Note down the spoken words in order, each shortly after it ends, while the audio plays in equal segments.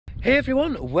Hey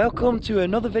everyone, welcome to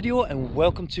another video and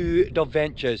welcome to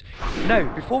dubventures.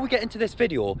 Now, before we get into this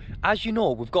video, as you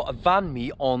know, we've got a van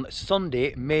meet on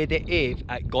Sunday, May the 8th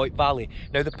at Goit Valley.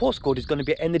 Now the postcode is going to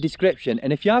be in the description,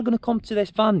 and if you are going to come to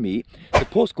this van meet, the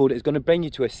postcode is going to bring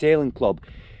you to a sailing club.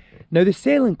 Now the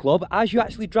sailing club, as you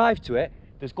actually drive to it,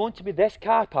 there's going to be this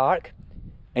car park,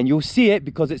 and you'll see it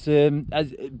because it's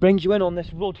as it brings you in on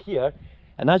this road here,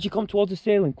 and as you come towards the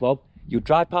sailing club, you'll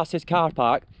drive past this car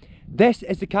park. This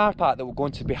is the car park that we're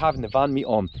going to be having the van meet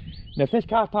on. Now if this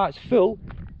car park's full,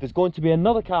 there's going to be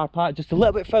another car park just a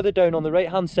little bit further down on the right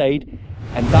hand side,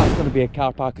 and that's going to be a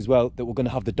car park as well that we're going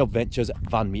to have the dubventures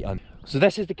van meet on. So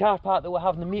this is the car park that we're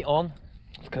having the meet on.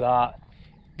 Look at that,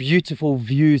 beautiful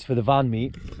views for the van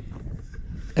meet.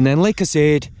 And then like I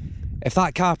said, if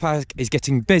that car park is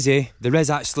getting busy, there is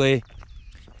actually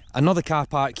another car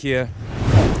park here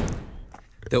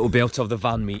that will be out of the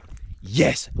van meet.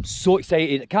 Yes, I'm so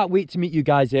excited. I can't wait to meet you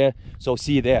guys there, so I'll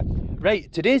see you there.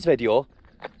 Right, today's video,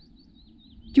 do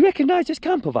you recognise this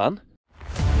camper van?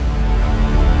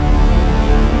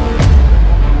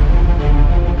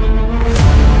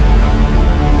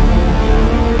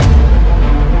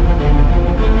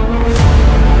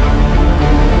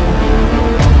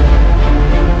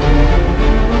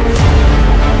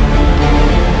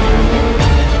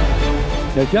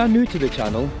 Now if you are new to the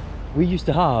channel, we used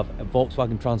to have a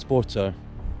Volkswagen transporter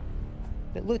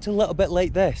that looked a little bit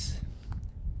like this.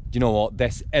 Do you know what?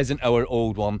 This isn't our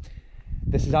old one.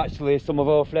 This is actually some of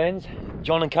our friends,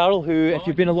 John and Carol, who, if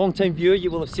you've been a long time viewer,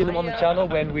 you will have seen them on the channel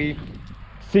when we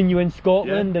seen you in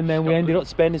Scotland, and then we ended up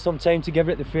spending some time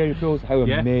together at the ferry pools. How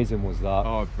amazing was that?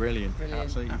 Oh, brilliant.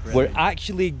 Absolutely brilliant. We're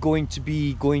actually going to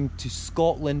be going to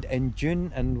Scotland in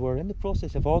June, and we're in the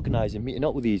process of organising, meeting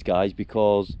up with these guys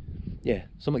because yeah,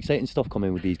 some exciting stuff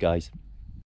coming with these guys.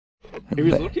 He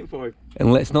was looking for him.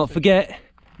 And let's not forget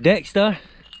Dexter,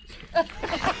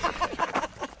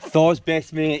 Thor's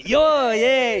best mate. Yo,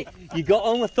 yeah, you got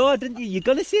on with Thor, didn't you? You're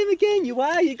gonna see him again.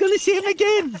 You're gonna see him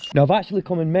again. Now I've actually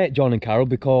come and met John and Carol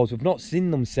because we've not seen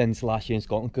them since last year in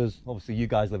Scotland, because obviously you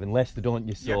guys live in Leicester, don't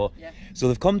you? So, so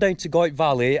they've come down to Goit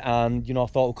Valley, and you know, I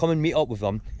thought we'll come and meet up with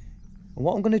them. And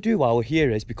what I'm going to do while we're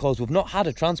here is, because we've not had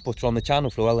a transporter on the channel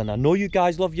for a while, and I know you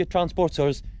guys love your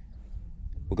transporters,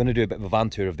 we're going to do a bit of a van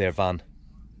tour of their van.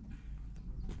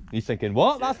 He's thinking,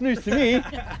 what? That's news to me.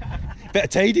 Better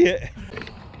tidy it.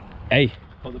 Hey,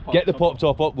 get the pop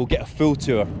top up, we'll get a full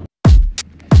tour.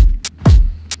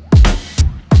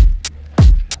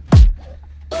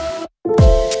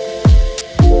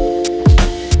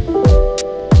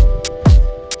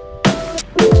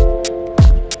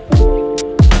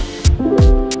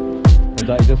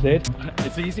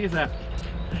 It's easy as that.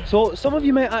 So some of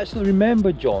you might actually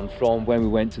remember John from when we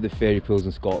went to the ferry pools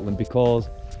in Scotland, because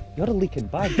you had a leaking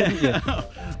bag, didn't you?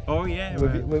 Oh yeah,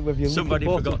 with your somebody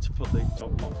bottle. Forgot to put the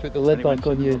top on. Put the lid back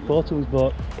on your bottles,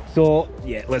 but so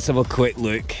yeah, let's have a quick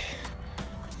look.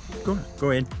 Go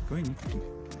in.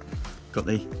 Got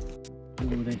the.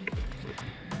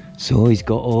 So he's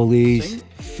got all these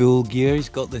full gear. He's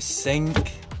got the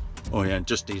sink. Oh yeah,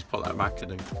 just need to put that back. I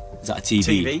do. Is that a TV?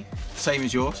 TV, same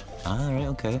as yours. Ah, right,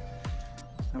 okay.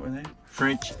 That one there.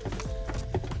 Fridge.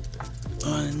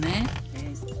 On there.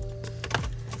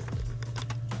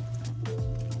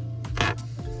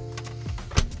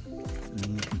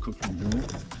 And you can cook in there.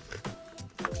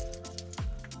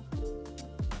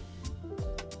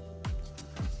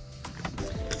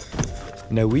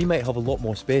 Now we might have a lot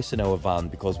more space in our van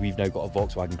because we've now got a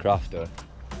Volkswagen Crafter,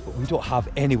 but we don't have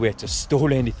anywhere to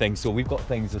store anything, so we've got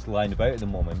things just lying about at the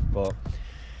moment, but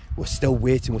we're still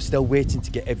waiting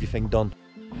to get everything done.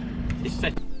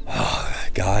 Oh,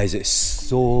 guys, it's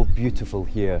so beautiful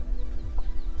here.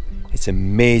 It's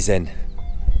amazing.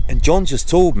 And John just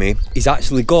told me he's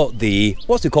actually got the,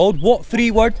 what's it called? What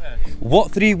three words?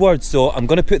 So I'm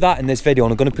going to put that in this video,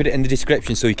 and I'm going to put it in the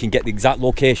description so you can get the exact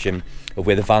location of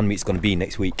where the van meet's going to be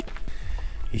next week.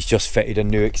 He's just fitted a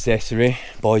new accessory.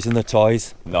 Boys and their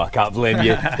toys. No, I can't blame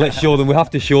you. Let's show them. We have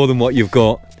to show them what you've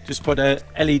got. Just put a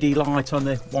LED light on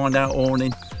the wind out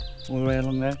awning all the way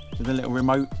along there with a little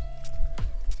remote.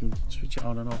 You can switch it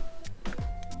on and off.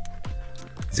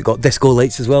 Has it got disco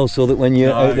lights as well, so that when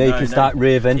you're out there you can start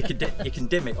raving? You can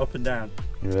dim it up and down.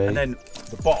 Right. And then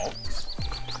the box,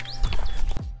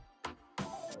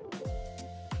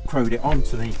 crowed it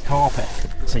onto the carpet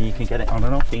so you can get it on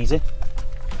and off easy.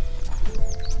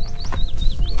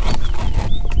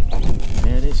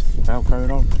 There it is, velcroed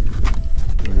on.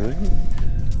 Right.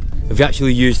 Have you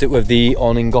actually used it with the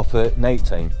awning off at night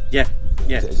time? Yeah.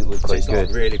 Does it look quite good?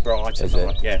 It's really bright. Is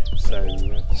it? Yeah, so...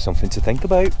 something to think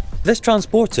about. This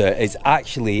transporter is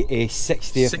actually a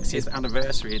 60th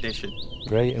anniversary edition.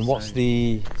 Right, and what's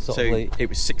the sort of like... it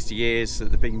was 60 years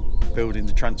that they've been building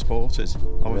the transporters,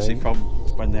 obviously from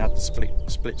when they had the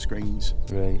split screens.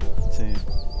 Right. To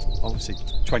obviously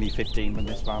 2015 when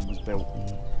this van was built.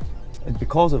 And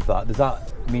because of that, does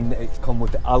that mean that it's come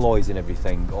with the alloys and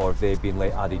everything, or have they been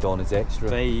like added on as extra?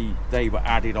 They were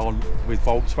added on with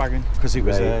Volkswagen because it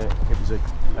was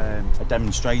a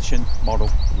demonstration model.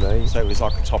 Right. So it was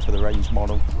like a top of the range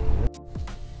model.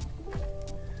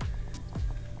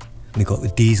 They got the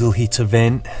diesel heater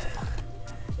vent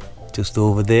just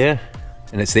over there,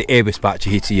 and it's the air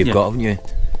battery heater you've got, haven't you?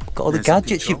 Got all the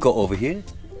gadgets you've got over here.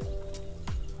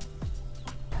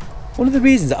 One of the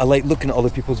reasons that I like looking at other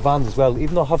people's vans as well,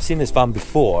 even though I have seen this van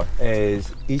before, is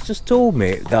he's just told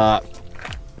me that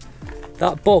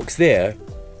that box there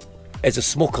is a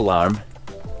smoke alarm,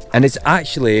 and it's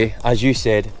actually, as you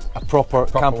said, a proper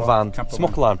campervan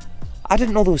smoke alarm. I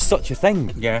didn't know there was such a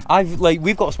thing. Yeah.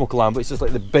 We've got a smoke alarm, but it's just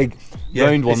like the big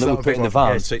round one that we put in the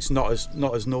van. Yeah, so it's not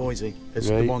as noisy as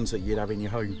the ones that you'd have in your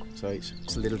home. So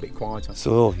it's a little bit quieter.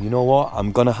 So you know what?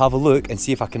 I'm gonna have a look and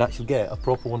see if I can actually get a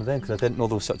proper one of them, because I didn't know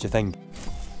there was such a thing.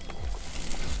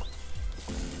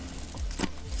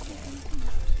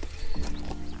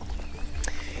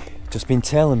 Just been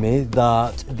telling me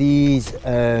that these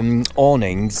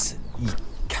awnings,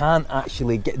 can't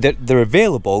actually get, they're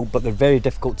available, but they're very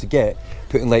difficult to get,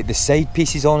 putting like the side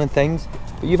pieces on and things.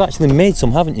 But you've actually made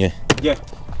some, haven't you? Yeah.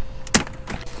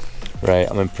 Right,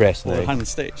 I'm impressed now. Hand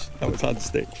stitched. That was hand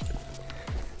stitched.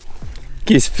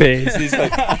 His face. He's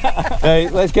like, right,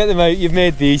 let's get them out. You've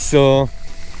made these, so.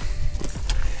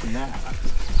 Now,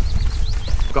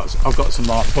 I've got some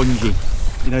like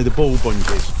bungee, you know, the ball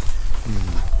bungees.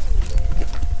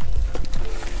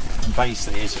 And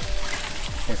basically,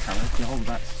 if you hold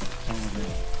that,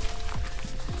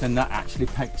 then that actually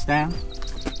pegs down.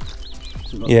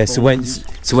 Yeah, so when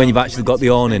you've actually got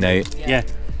the awning out. Yeah.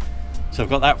 So I've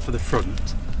got that for the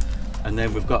front, and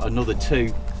then we've got another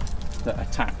two that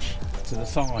attach to the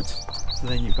sides. So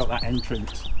then you've got that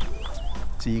entrance.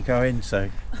 So you go in. So.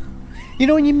 You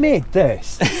know, when you made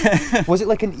this, was it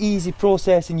like an easy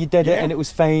process and you did it and it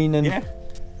was fine? And yeah.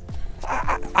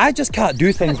 I just can't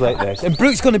do things like this, and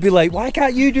Brooke's going to be like, why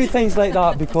can't you do things like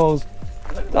that? Because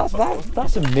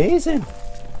that's amazing.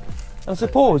 I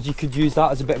suppose you could use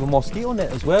that as a bit of a mosquito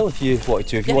net as well if you wanted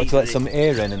to, wanted to let some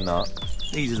air in and that.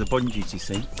 These are the bungees, you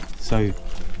see. So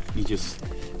you just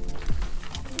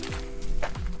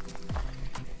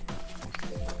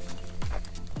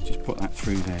put that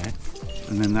through there,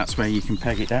 and then that's where you can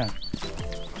peg it down.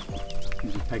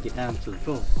 You just peg it down to the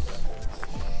floor.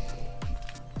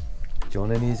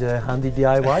 John and his handy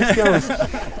DIY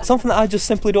skills. Something that I just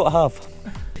simply don't have.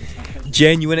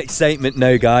 Genuine excitement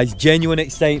now, guys. Genuine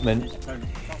excitement.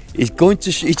 He's going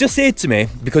to. He's just said to me,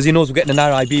 because he knows we're getting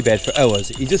an RIB bed for hours.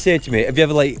 He just said to me, "Have you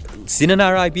ever like seen an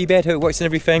RIB bed? How it works and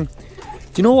everything?" Do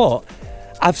you know what?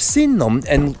 I've seen them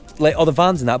in like other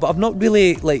vans and that, but I've not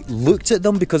really like looked at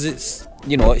them because it's,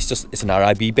 you know, it's an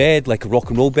RIB bed, like a rock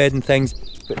and roll bed and things.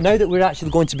 But now that we're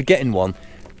actually going to be getting one,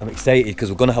 I'm excited because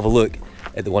we're going to have a look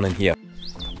at the one in here.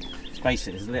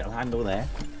 Basically, there's a little handle there.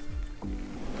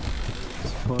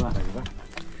 Just pull that over.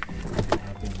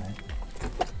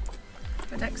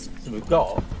 Next. So we've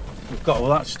got all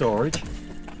that storage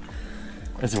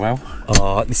as well.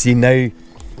 Oh, see now,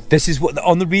 this is what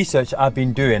on the research I've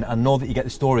been doing. I know that you get the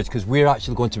storage because we're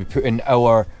actually going to be putting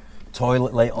our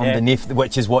toilet light underneath,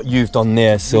 which is what you've done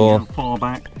there. So far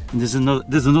back, and there's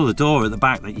another door at the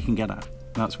back that you can get at.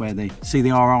 That's where they see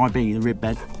the RIB, the rib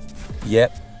bed.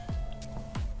 Yep.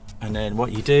 And then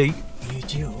what you do, you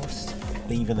just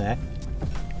leave her there.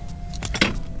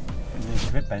 And there's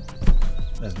your rib bed.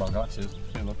 There's my glasses.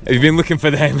 Have you been looking for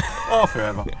them? Oh,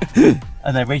 forever.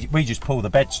 And then we just pull the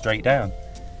bed straight down.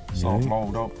 It's all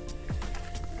rolled up.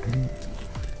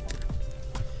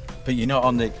 But you're not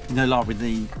on the, you know, like with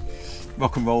the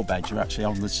rock and roll bed, you're actually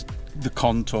on the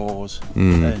contours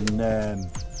and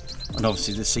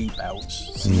obviously the seat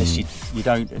belts. And this you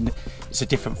don't, and it's a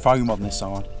different foam on this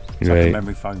side. It's like a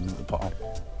memory foam that they put on.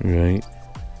 Right.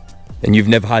 And you've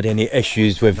never had any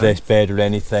issues with this bed or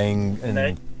anything?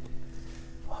 And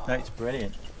no, it's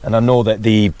brilliant. And I know that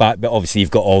the back bit, obviously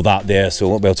you've got all that there, so I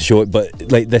won't be able to show it,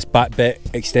 but like this back bit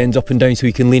extends up and down so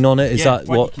you can lean on it. Is that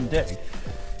what you can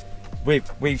do?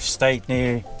 We've stayed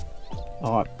near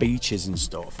like beaches and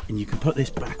stuff, and you can put this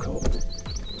back up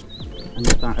and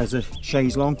use that as a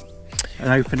chaise longue and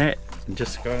open it and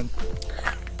just go and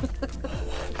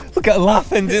look at her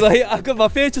laughing, like I've got my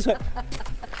face just like,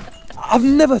 I've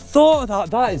never thought of that.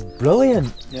 That is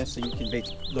brilliant. Yeah, so you can be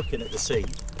looking at the sea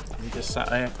and you just sat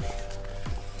there.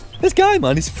 This guy,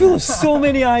 man, he's full of so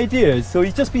many ideas. So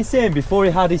he's just been saying before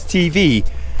he had his TV,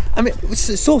 I mean,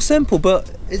 it's so simple,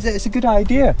 but it's a good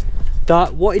idea.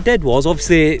 That what he did was,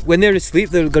 obviously, when they're asleep,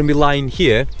 they're going to be lying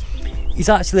here. He's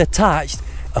actually attached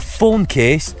a phone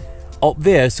case up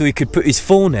there so he could put his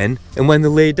phone in, and when they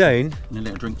lay down, and a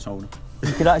little drinks holder.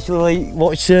 You could actually like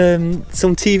watch some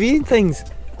TV and things.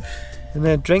 And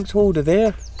then a drinks holder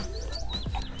there.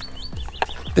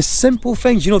 The simple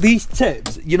things, you know, these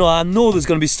tips, you know, I know there's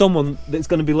going to be someone that's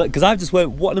going to be like, because I've just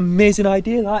went, what an amazing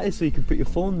idea that is, so you can put your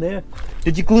phone there.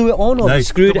 Did you glue it on or you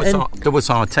screwed it in?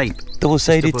 Double-sided tape.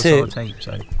 Double-sided tape. Tape,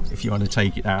 so if you want to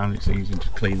take it down, it's easy to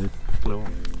clean the glue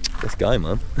off. This guy,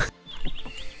 man.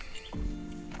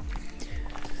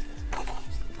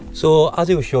 So as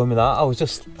he was showing me that, I was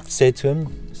just said to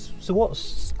him, so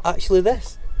what's actually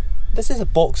this? This is a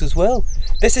box as well.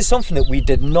 This is something that we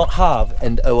did not have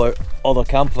in our other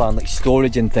camper van, like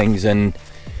storage and things, and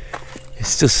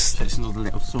it's just... There's another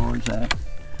little storage there.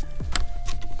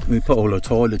 We put all our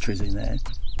toiletries in there.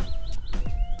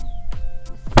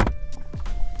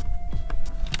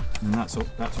 And that's all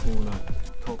the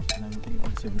cups and everything.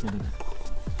 Obviously we're going to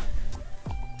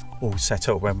all set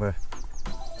up when we're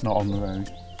not on the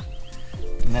road.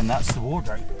 And then that's the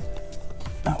wardrobe.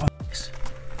 That works.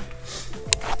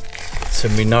 So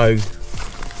we know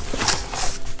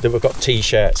that we've got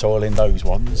t-shirts all in those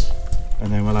ones,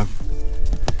 and then we'll have,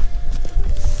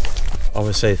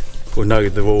 obviously we'll know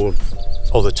they're all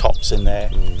the tops in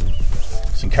there.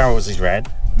 So Carol's is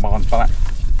red, mine's black.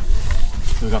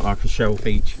 So we've got like a shelf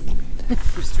each.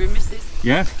 With misses.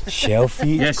 Yeah. Shelf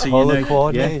each, yeah, so colour you know,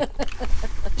 coordinated. yeah.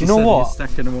 Do you know what?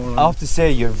 Stacking them all on. I have to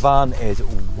say your van is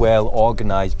well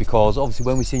organised, because obviously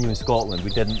when we seen you in Scotland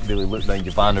we didn't really look around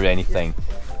your van or anything,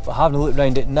 but having a look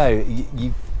around it now,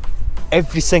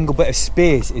 every single bit of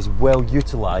space is well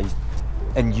utilised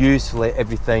and useful,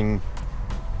 everything,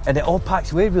 and it all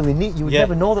packs away really neat. You would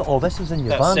never know that all this was in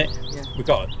your van. That's it. Yeah. We've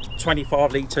got a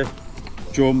 25 litre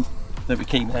drum that we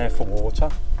keep there for water,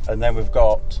 and then we've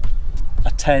got a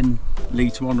 10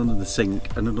 litre one under the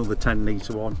sink and another 10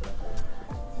 litre one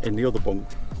in the other bunk.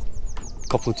 A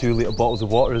couple of 2 litre bottles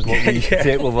of water is what we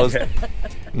take with us.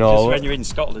 No, just when you're in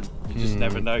Scotland, you just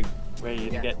never know where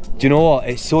you're gonna get. Do you know what?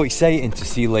 It's so exciting to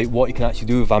see like what you can actually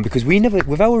do with a van, because we never,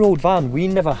 with our old van, we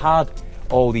never had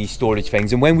all these storage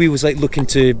things. And when we was like looking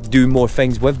to do more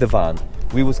things with the van,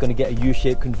 we was going to get a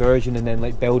U-shaped conversion and then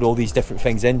like build all these different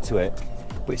things into it.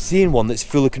 But seeing one that's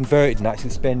fully converted and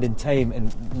actually spending time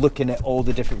and looking at all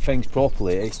the different things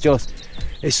properly, it's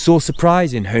so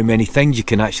surprising how many things you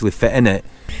can actually fit in it.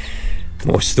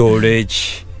 More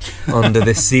storage under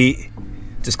the seat,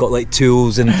 just got like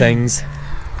tools and things.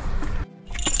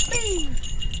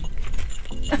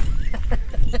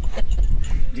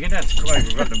 You're gonna have to come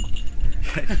over and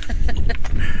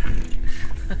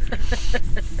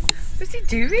What's he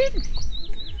doing?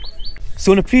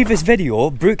 So in a previous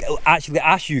video, Brooke actually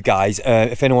asked you guys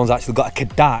if anyone's actually got a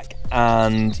Kadak,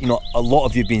 and you know, a lot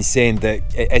of you have been saying that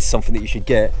it is something that you should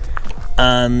get,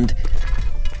 and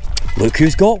look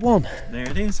who's got one. There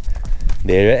it is.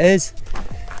 There it is.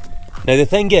 Now the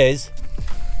thing is,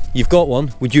 you've got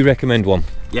one, would you recommend one?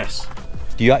 Yes.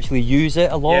 Do you actually use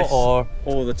it a lot? Yes, or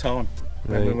all the time.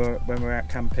 Right. When we're out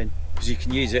camping, because you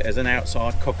can use it as an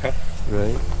outside cooker.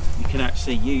 Right. You can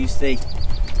actually use this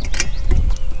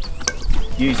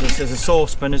as a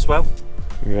saucepan as well.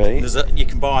 Right. You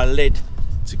can buy a lid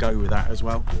to go with that as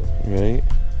well. Right.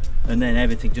 And then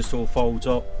everything just all folds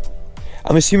up.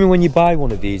 I'm assuming when you buy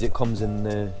one of these, it comes in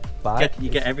the bag. You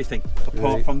get everything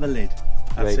apart from the lid.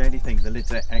 That's the only thing. The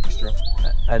lid's extra.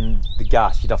 And the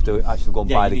gas, you'd have to actually go and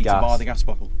buy the gas. Yeah, you need to buy the gas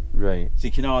bottle. Right. So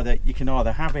you can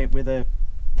either have it with a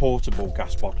portable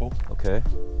gas bottle. Okay.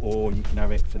 Or you can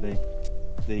have it for the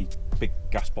big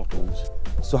gas bottles.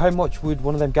 So how much would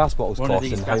one of them gas bottles cost? One of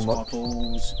these gas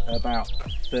bottles, about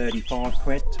 35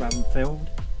 quid to have them filled.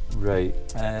 Right.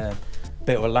 But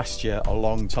it will last you a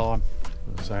long time.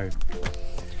 So,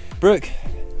 Brooke,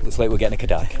 looks like we're getting a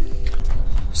Kadak.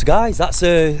 So guys, that's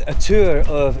a tour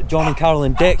of John and Carol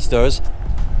and Dexter's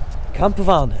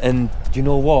campervan, and do you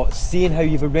know what? Seeing how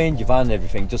you've arranged your van and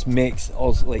everything just makes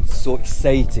us like so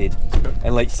excited,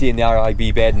 and like seeing the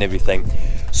RIB bed and everything.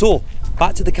 So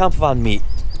back to the campervan meet.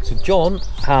 So John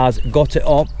has got it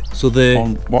up. So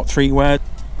on what 3 words?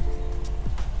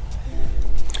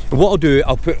 What I'll do,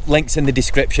 I'll put links in the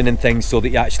description and things so that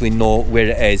you actually know where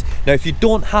it is. Now if you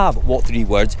don't have what 3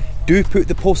 words, do put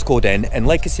the postcode in, and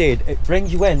like I said, it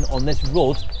brings you in on this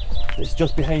road that's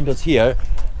just behind us here,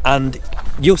 and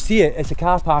you'll see it. It's a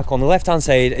car park on the left hand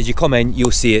side. As you come in,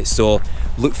 you'll see it, so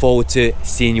look forward to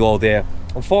seeing you all there.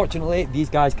 Unfortunately, these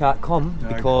guys can't come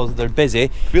because they're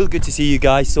busy. Real good to see you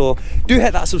guys, so do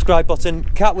hit that subscribe button.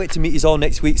 Can't wait to meet you all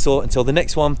next week, so until the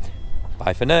next one,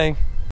 bye for now.